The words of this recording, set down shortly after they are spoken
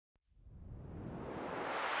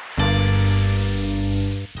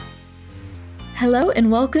Hello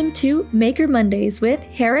and welcome to Maker Mondays with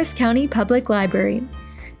Harris County Public Library.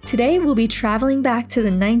 Today we'll be traveling back to the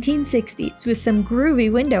 1960s with some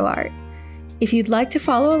groovy window art. If you'd like to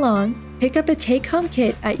follow along, pick up a take-home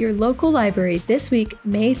kit at your local library this week,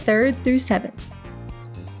 May 3rd through 7th.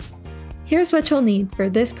 Here's what you'll need for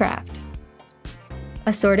this craft.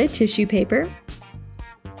 Assorted tissue paper,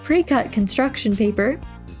 pre-cut construction paper,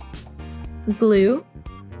 glue,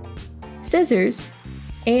 scissors,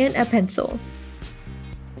 and a pencil.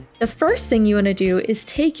 The first thing you want to do is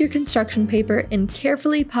take your construction paper and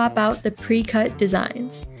carefully pop out the pre-cut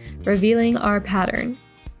designs, revealing our pattern.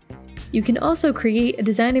 You can also create a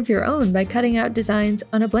design of your own by cutting out designs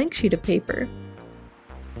on a blank sheet of paper.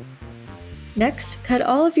 Next, cut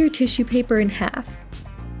all of your tissue paper in half.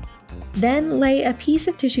 Then lay a piece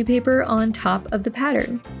of tissue paper on top of the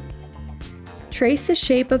pattern. Trace the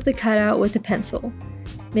shape of the cutout with a pencil,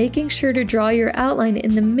 making sure to draw your outline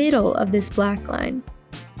in the middle of this black line.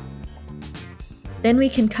 Then we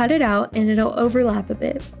can cut it out and it'll overlap a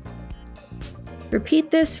bit.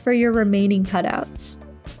 Repeat this for your remaining cutouts.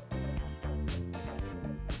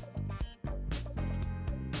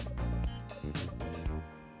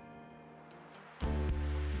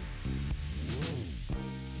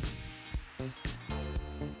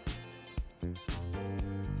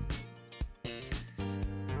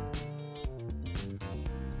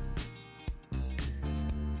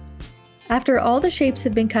 After all the shapes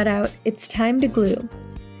have been cut out, it's time to glue.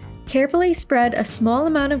 Carefully spread a small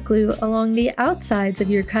amount of glue along the outsides of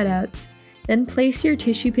your cutouts, then place your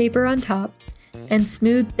tissue paper on top and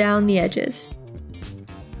smooth down the edges.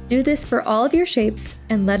 Do this for all of your shapes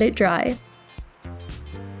and let it dry.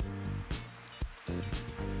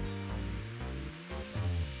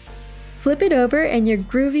 Flip it over and your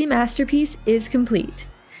groovy masterpiece is complete.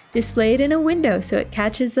 Display it in a window so it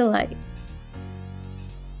catches the light.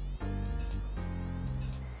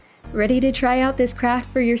 Ready to try out this craft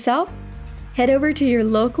for yourself? Head over to your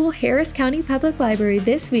local Harris County Public Library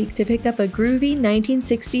this week to pick up a groovy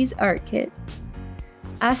 1960s art kit.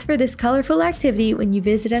 Ask for this colorful activity when you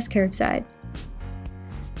visit us curbside.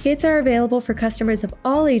 Kits are available for customers of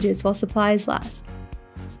all ages while supplies last.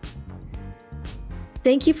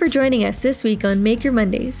 Thank you for joining us this week on Maker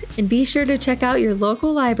Mondays, and be sure to check out your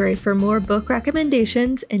local library for more book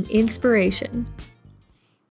recommendations and inspiration.